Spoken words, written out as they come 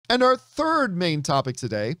And our third main topic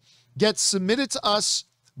today gets submitted to us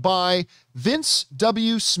by Vince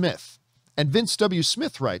W. Smith. And Vince W.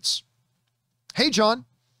 Smith writes, "Hey, John.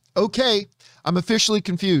 Okay, I'm officially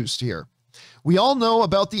confused here. We all know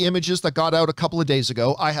about the images that got out a couple of days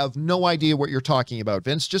ago. I have no idea what you're talking about,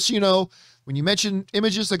 Vince. Just so you know, when you mention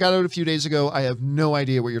images that got out a few days ago, I have no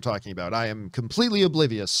idea what you're talking about. I am completely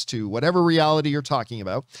oblivious to whatever reality you're talking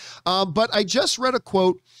about. But I just read a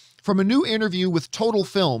quote from a new interview with Total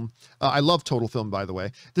Film. I love Total Film, by the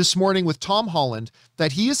way, this morning with Tom Holland,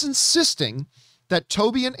 that he is insisting that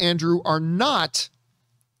Tobey and Andrew are not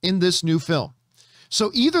in this new film.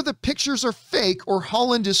 So either the pictures are fake or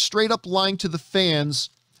Holland is straight up lying to the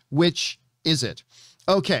fans. Which is it?"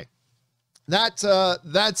 Okay.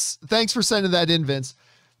 That's thanks for sending that in, Vince.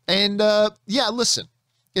 And yeah, listen,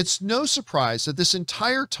 it's no surprise that this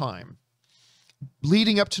entire time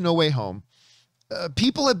leading up to No Way Home,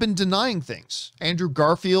 people have been denying things. Andrew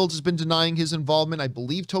Garfield has been denying his involvement. I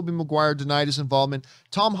believe Tobey Maguire denied his involvement.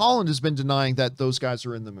 Tom Holland has been denying that those guys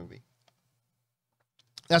are in the movie.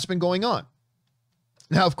 That's been going on.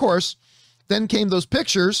 Now, of course, then came those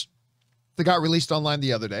pictures that got released online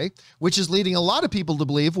the other day, which is leading a lot of people to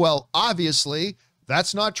believe, well, obviously,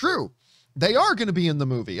 that's not true. They are going to be in the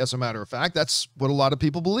movie. As a matter of fact, that's what a lot of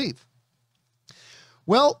people believe.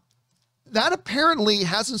 Well, that apparently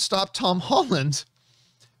hasn't stopped Tom Holland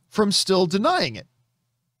from still denying it.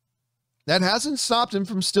 That hasn't stopped him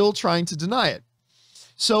from still trying to deny it.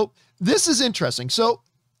 So this is interesting. So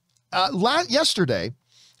yesterday,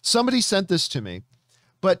 somebody sent this to me,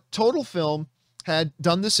 but Total Film had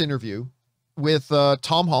done this interview with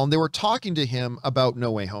Tom Holland. They were talking to him about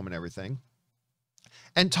No Way Home and everything.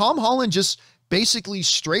 And Tom Holland just basically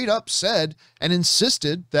straight up said and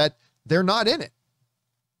insisted that they're not in it.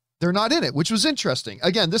 They're not in it, which was interesting.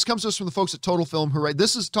 Again, this comes to us from the folks at Total Film who write,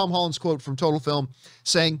 this is Tom Holland's quote from Total Film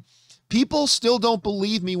saying, "People still don't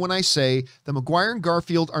believe me when I say that Maguire and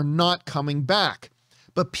Garfield are not coming back,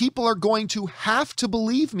 but people are going to have to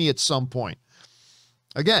believe me at some point."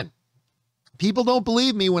 Again, people don't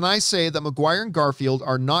believe me when I say that Maguire and Garfield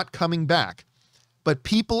are not coming back, but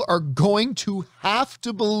people are going to have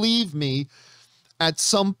to believe me at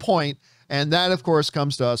some point. And that, of course,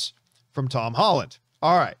 comes to us from Tom Holland.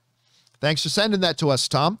 All right. Thanks for sending that to us,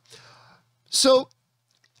 Tom. So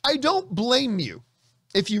I don't blame you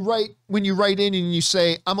if you when you write in and you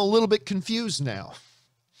say, "I'm a little bit confused now.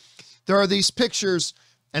 There are these pictures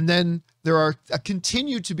and then there are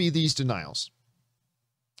continue to be these denials."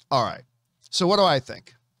 All right. So what do I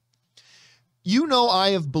think? You know, I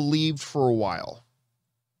have believed for a while.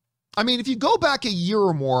 I mean, if you go back a year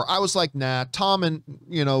or more, I was like, nah, Tom and,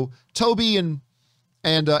 Tobey and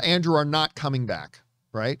Andrew are not coming back,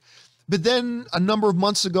 right? But then a number of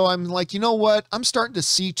months ago, I'm like, you know what? I'm starting to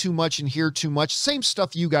see too much and hear too much. Same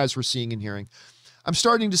stuff you guys were seeing and hearing. I'm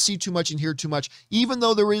starting to see too much and hear too much. Even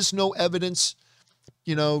though there is no evidence,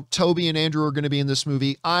 Tobey and Andrew are going to be in this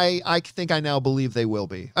movie, I think I now believe they will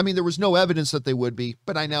be. I mean, there was no evidence that they would be,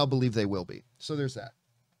 but I now believe they will be. So there's that.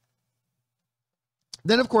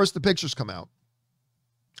 Then, of course, the pictures come out.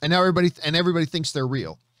 And now everybody thinks they're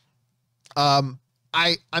real.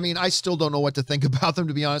 I mean, I still don't know what to think about them,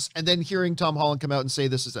 to be honest. And then hearing Tom Holland come out and say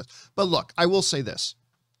this is this. But look, I will say this.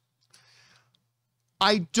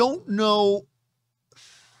 I don't know.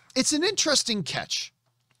 It's an interesting catch.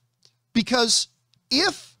 Because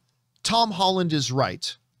if Tom Holland is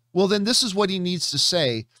right, well, then this is what he needs to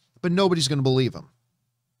say, but nobody's going to believe him.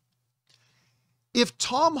 If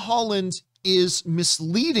Tom Holland is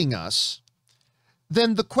misleading us,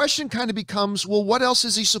 then the question kind of becomes, well, what else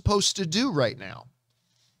is he supposed to do right now?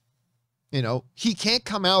 He can't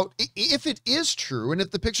come out. If it is true, and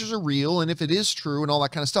if the pictures are real, and if it is true, and all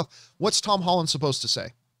that kind of stuff, what's Tom Holland supposed to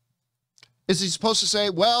say? Is he supposed to say,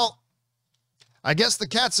 well, I guess the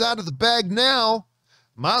cat's out of the bag now.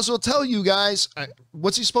 Might as well tell you guys.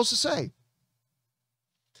 What's he supposed to say?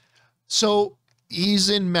 So he's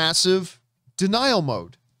in massive denial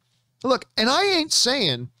mode. Look, and I ain't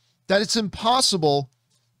saying that it's impossible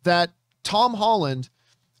that Tom Holland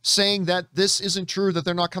saying that this isn't true, that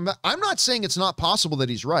they're not coming back. I'm not saying it's not possible that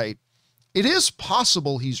he's right. It is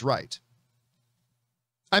possible he's right.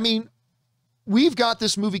 I mean, we've got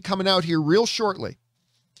this movie coming out here real shortly,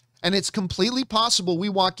 and it's completely possible we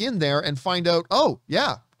walk in there and find out, oh,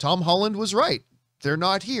 yeah, Tom Holland was right. They're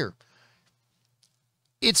not here.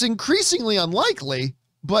 It's increasingly unlikely,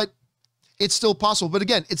 but it's still possible. But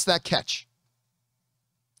again, it's that catch.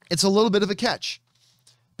 It's a little bit of a catch.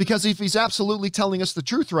 Because if he's absolutely telling us the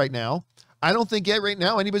truth right now, I don't think right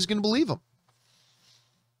now anybody's going to believe him.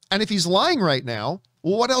 And if he's lying right now,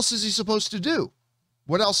 well, what else is he supposed to do?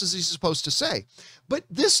 What else is he supposed to say? But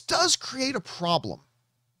this does create a problem.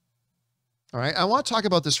 All right, I want to talk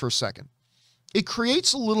about this for a second. It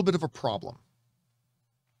creates a little bit of a problem.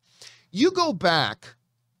 You go back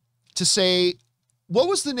to say, what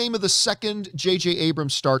was the name of the second J.J.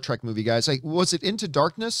 Abrams Star Trek movie, guys? Was it Into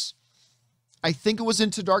Darkness? I think it was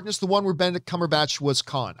Into Darkness, the one where Benedict Cumberbatch was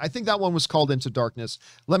Khan. I think that one was called Into Darkness.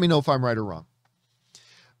 Let me know if I'm right or wrong.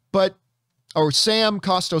 But, or Sam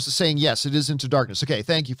Costos is saying, yes, it is Into Darkness. Okay,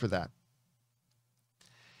 thank you for that.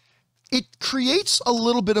 It creates a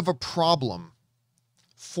little bit of a problem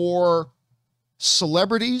for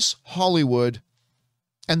celebrities, Hollywood,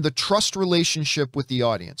 and the trust relationship with the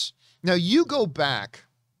audience. Now, you go back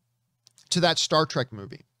to that Star Trek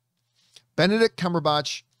movie. Benedict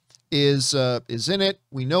Cumberbatch is in it.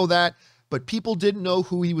 We know that, but people didn't know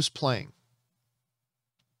who he was playing.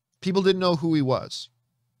 People didn't know who he was.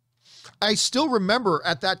 I still remember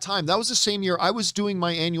at that time, that was the same year I was doing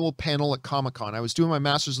my annual panel at Comic-Con. I was doing my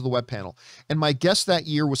Masters of the Web panel, and my guest that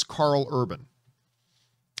year was Carl Urban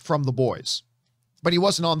from The Boys, but he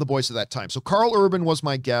wasn't on The Boys at that time. So Carl Urban was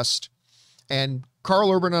my guest, and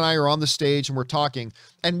Carl Urban and I are on the stage and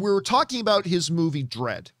we're talking about his movie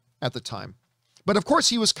Dread at the time. But of course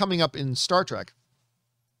he was coming up in Star Trek.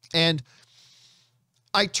 And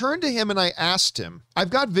I turned to him and I asked him,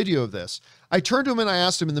 I've got video of this. I turned to him and I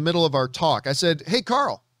asked him in the middle of our talk, I said, hey,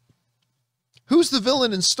 Carl, who's the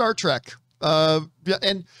villain in Star Trek?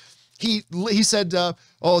 And he said,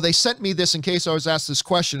 oh, they sent me this in case I was asked this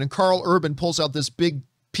question. And Carl Urban pulls out this big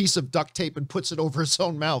piece of duct tape and puts it over his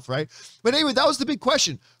own mouth, right? But anyway, that was the big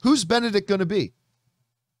question. Who's Benedict going to be?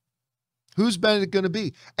 Who's Benedict going to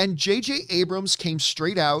be? And J.J. Abrams came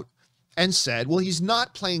straight out and said, well, he's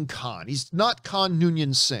not playing Khan. He's not Khan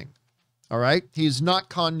Noonien Singh. All right? He's not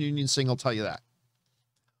Khan Noonien Singh, I'll tell you that.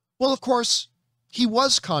 Well, of course, he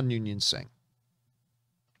was Khan Noonien Singh.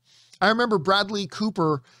 I remember Bradley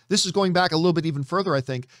Cooper, this is going back a little bit even further, I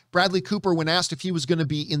think. Bradley Cooper, when asked if he was going to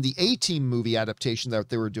be in the A-Team movie adaptation that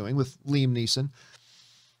they were doing with Liam Neeson,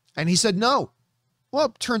 and he said no. Well,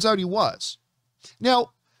 it turns out he was.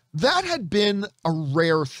 Now, that had been a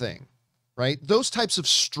rare thing, right? Those types of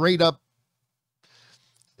straight up,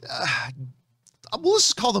 well, let's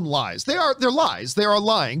just call them lies. They're lies. They are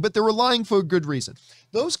lying, but they were lying for a good reason.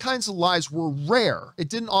 Those kinds of lies were rare. It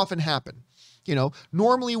didn't often happen. You know,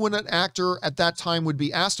 normally when an actor at that time would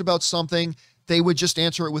be asked about something, they would just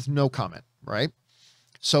answer it with no comment, right?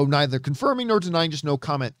 So neither confirming nor denying, just no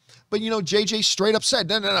comment. But, you know, JJ straight up said,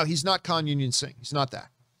 no, he's not Khan Noonien Singh. He's not that.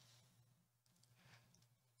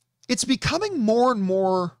 It's becoming more and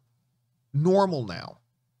more normal now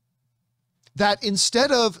that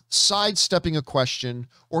instead of sidestepping a question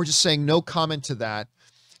or just saying no comment to that,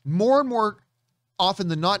 more and more often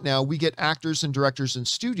than not now, we get actors and directors in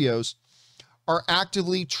studios are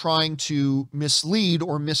actively trying to mislead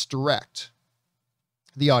or misdirect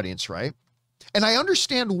the audience, right? And I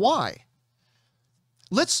understand why.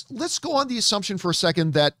 Let's go on the assumption for a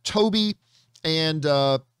second that Tobey and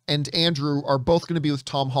Andrew are both going to be with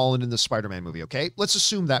Tom Holland in the Spider-Man movie, okay? Let's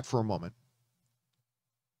assume that for a moment.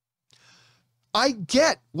 I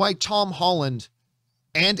get why Tom Holland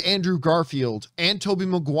and Andrew Garfield and Tobey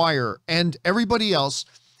Maguire and everybody else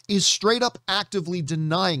is straight up actively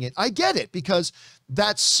denying it. I get it, because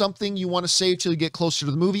that's something you want to say till you get closer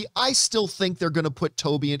to the movie. I still think they're going to put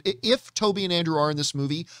Tobey in. If Tobey and Andrew are in this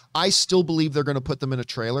movie, I still believe they're going to put them in a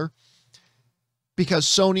trailer, because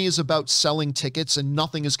Sony is about selling tickets and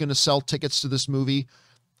nothing is going to sell tickets to this movie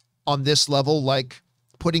on this level like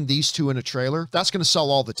putting these two in a trailer. That's going to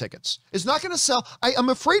sell all the tickets. It's not going to sell. I'm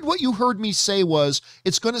afraid what you heard me say was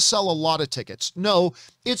it's going to sell a lot of tickets. No,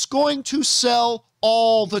 it's going to sell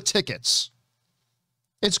all the tickets.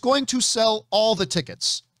 It's going to sell all the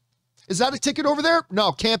tickets. Is that a ticket over there?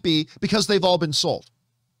 No, can't be, because they've all been sold.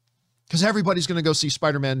 Because everybody's going to go see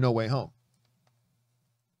Spider-Man No Way Home.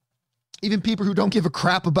 Even people who don't give a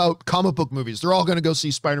crap about comic book movies, they're all going to go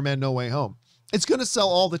see Spider-Man No Way Home. It's going to sell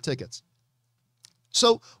all the tickets.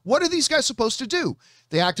 So what are these guys supposed to do?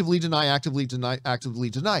 They actively deny, actively deny, actively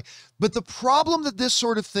deny. But the problem that this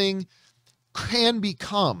sort of thing can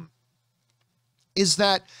become is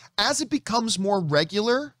that as it becomes more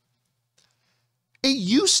regular, it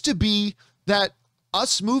used to be that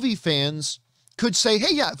us movie fans could say,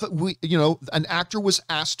 hey, yeah, an actor was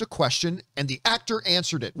asked a question and the actor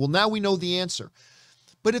answered it. Well, now we know the answer.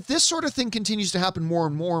 But if this sort of thing continues to happen more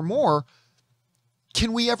and more and more,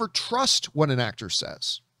 can we ever trust what an actor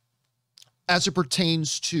says as it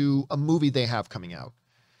pertains to a movie they have coming out?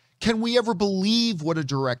 Can we ever believe what a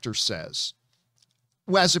director says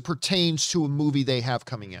as it pertains to a movie they have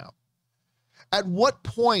coming out? At what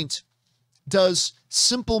point does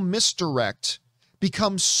simple misdirect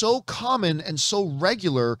become so common and so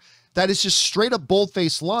regular that it's just straight up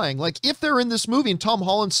bold-faced lying. Like if they're in this movie and Tom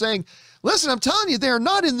Holland's saying, listen, I'm telling you, they're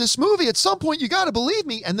not in this movie. At some point, you got to believe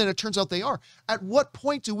me. And then it turns out they are. At what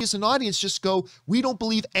point do we as an audience just go, we don't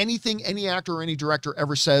believe anything any actor or any director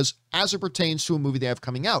ever says as it pertains to a movie they have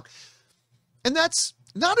coming out? And that's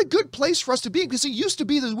not a good place for us to be, because it used to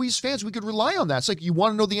be that we as fans, we could rely on that. It's like, you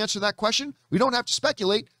want to know the answer to that question? We don't have to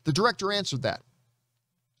speculate. The director answered that.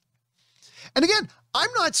 And again, I'm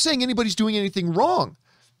not saying anybody's doing anything wrong.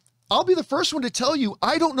 I'll be the first one to tell you,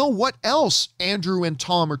 I don't know what else Andrew and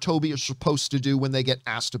Tom or Tobey are supposed to do when they get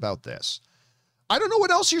asked about this. I don't know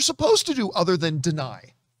what else you're supposed to do other than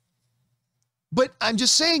deny. But I'm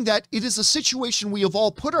just saying that it is a situation we have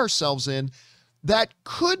all put ourselves in that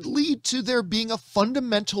could lead to there being a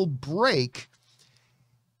fundamental break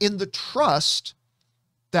in the trust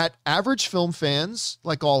that average film fans,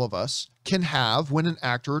 like all of us, can have when an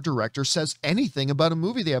actor or director says anything about a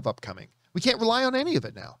movie they have upcoming. We can't rely on any of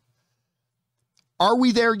it now. Are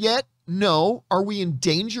we there yet? No. Are we in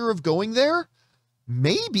danger of going there?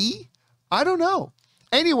 Maybe. I don't know.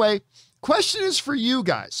 Anyway, question is for you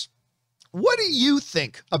guys. What do you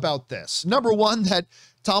think about this? Number one, that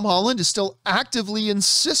Tom Holland is still actively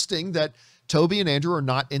insisting that Tobey and Andrew are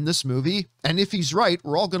not in this movie. And if he's right,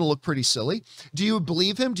 we're all going to look pretty silly. Do you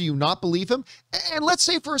believe him? Do you not believe him? And let's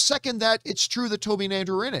say for a second that it's true that Tobey and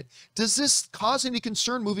Andrew are in it. Does this cause any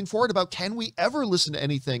concern moving forward about, can we ever listen to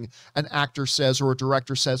anything an actor says or a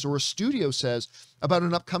director says or a studio says about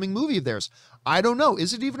an upcoming movie of theirs? I don't know.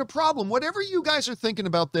 Is it even a problem? Whatever you guys are thinking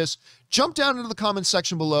about this, jump down into the comments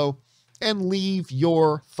section below and leave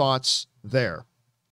your thoughts there.